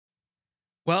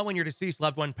Well, when your deceased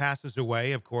loved one passes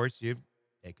away, of course, you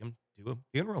take them to a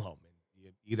funeral home and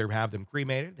you either have them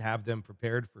cremated, have them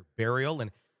prepared for burial.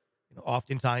 And,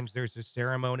 oftentimes there's a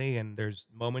ceremony and there's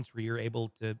moments where you're able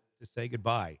to say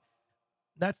goodbye.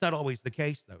 That's not always the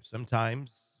case, though.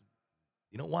 Sometimes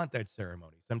you don't want that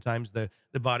ceremony. Sometimes the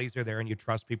bodies are there and you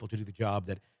trust people to do the job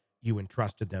that you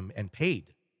entrusted them and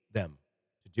paid them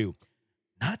to do.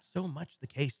 Not so much the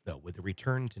case, though, with the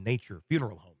Return to Nature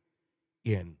funeral home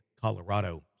in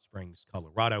Colorado Springs,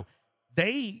 Colorado.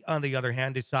 They, on the other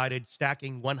hand, decided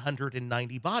stacking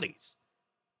 190 bodies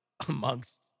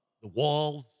amongst the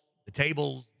walls, the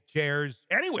tables, the chairs,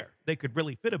 anywhere they could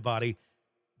really fit a body.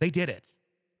 They did it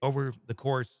over the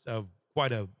course of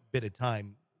quite a bit of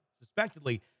time,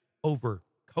 suspectedly over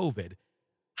COVID.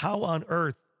 How on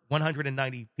earth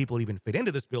 190 people even fit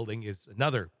into this building is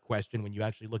another question when you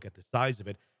actually look at the size of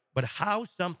it. But how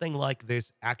something like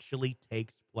this actually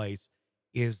takes place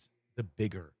is the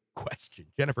bigger question.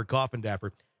 Jennifer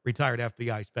Coffindaffer, retired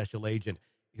FBI special agent,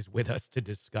 is with us to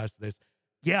discuss this.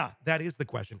 Yeah, that is the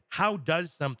question. How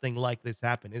does something like this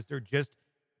happen? Is there just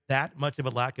that much of a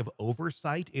lack of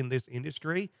oversight in this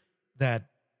industry that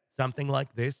something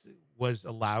like this was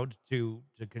allowed to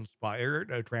conspire,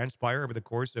 to transpire over the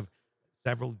course of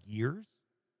several years?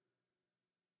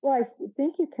 Well,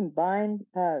 think you combine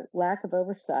lack of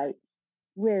oversight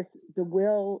with the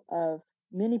will of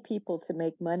many people to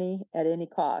make money at any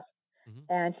cost, Mhm.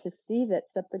 and to see that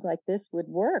something like this would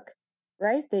work,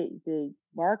 right? They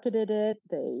marketed it,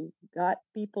 they got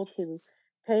people to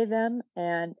pay them,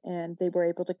 and they were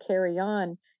able to carry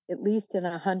on at least in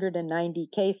 190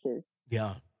 cases,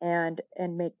 Yeah. and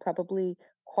make probably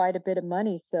quite a bit of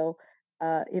money. So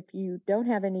if you don't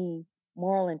have any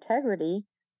moral integrity,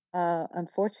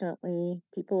 unfortunately,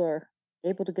 people are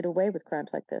able to get away with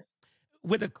crimes like this.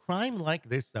 With a crime like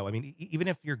this, though, I mean, even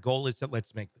if your goal is to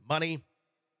let's make the money,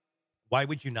 why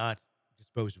would you not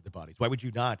dispose of the bodies? Why would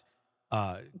you not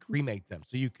cremate them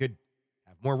so you could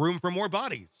have more room for more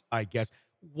bodies? I guess.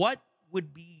 What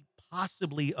would be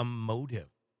possibly a motive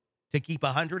to keep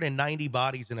 190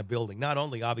 bodies in a building? Not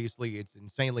only, obviously, it's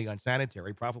insanely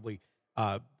unsanitary, probably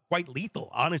uh, quite lethal,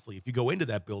 honestly, if you go into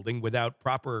that building without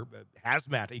proper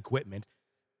hazmat equipment.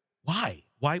 Why?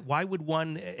 Why would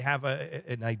one have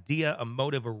an idea, a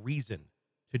motive, a reason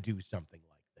to do something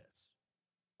like this?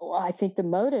 Well, I think the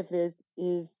motive is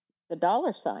the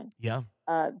dollar sign. Yeah,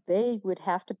 They would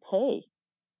have to pay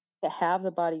to have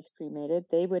the bodies cremated.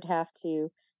 They would have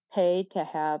to pay to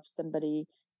have somebody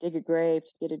dig a grave,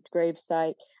 to get a grave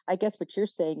site. I guess what you're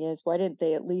saying is, why didn't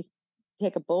they at least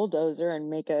take a bulldozer and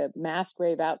make a mass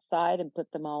grave outside and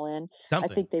put them all in? I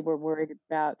something. think they were worried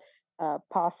about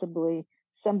possibly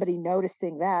somebody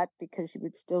noticing that, because you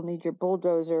would still need your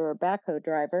bulldozer or backhoe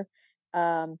driver.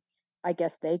 Um, I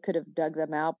guess they could have dug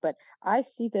them out, but I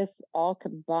see this all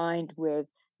combined with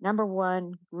number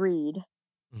one, greed,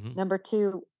 Mhm. number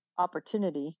two,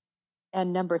 opportunity,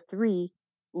 and number three,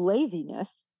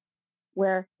 laziness,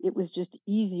 where it was just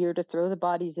easier to throw the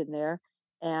bodies in there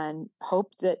and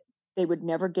hope that they would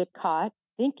never get caught,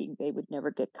 thinking they would never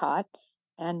get caught,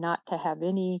 and not to have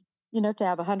any, to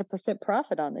have 100%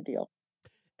 profit on the deal.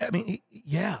 I mean,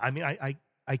 yeah. I mean,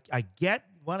 I get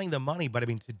wanting the money, but I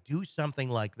mean, to do something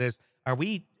like this, are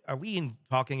we in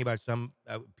talking about some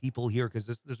people here? Because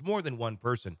there's more than one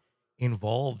person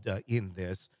involved in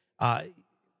this. Uh,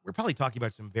 we're probably talking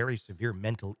about some very severe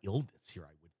mental illness here.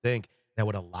 I would think that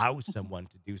would allow someone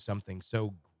to do something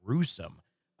so gruesome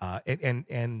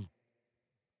and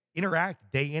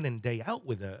interact day in and day out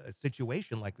with a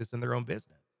situation like this in their own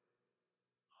business.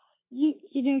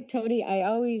 Tony, I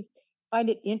always find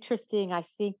it interesting, I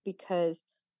think, because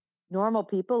normal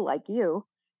people like you,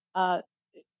 uh,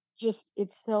 just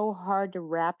it's so hard to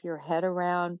wrap your head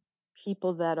around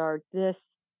people that are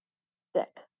this sick,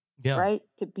 Yeah. right?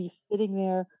 To be sitting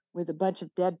there with a bunch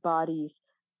of dead bodies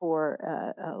for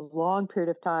a long period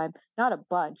of time, not a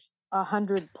bunch,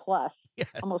 100 plus, Yes.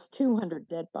 almost 200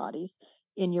 dead bodies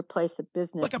in your place of Like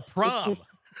business. a It prom.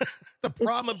 just, The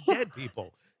prom it's, of dead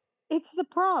people. it's the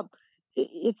problem.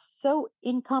 It's so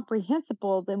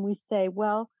incomprehensible. Then we say,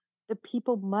 well, the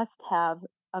people must have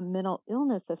a mental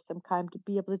illness of some kind to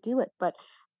be able to do it. But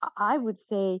I would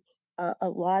say a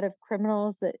lot of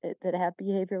criminals that have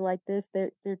behavior like this,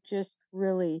 they're just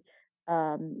really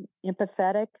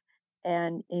empathetic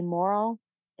and immoral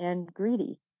and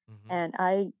greedy. Mhm. And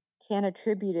I can't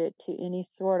attribute it to any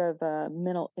sort of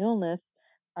mental illness,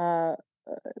 uh,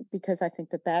 uh, because I think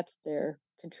that that's their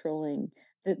controlling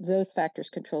those factors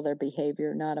control their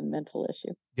behavior, not a mental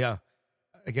issue. Yeah.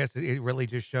 I guess it really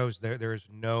just shows there's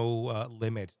no,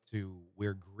 limit to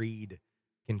where greed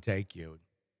can take you.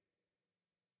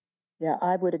 Yeah,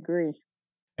 I would agree.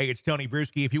 Hey, it's Tony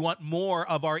Brueski. If you want more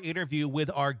of our interview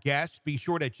with our guests, be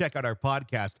sure to check out our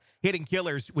podcast, Hidden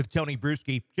Killers with Tony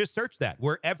Brueski. Just search that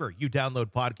wherever you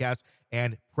download podcasts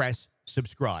and press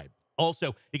subscribe.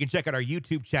 Also, you can check out our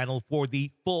YouTube channel for the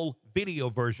full video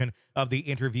version of the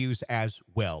interviews as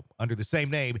well, under the same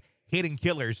name, Hidden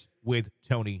Killers with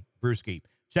Tony Brueski.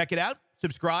 Check it out,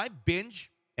 subscribe,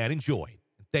 binge, and enjoy.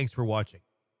 Thanks for watching.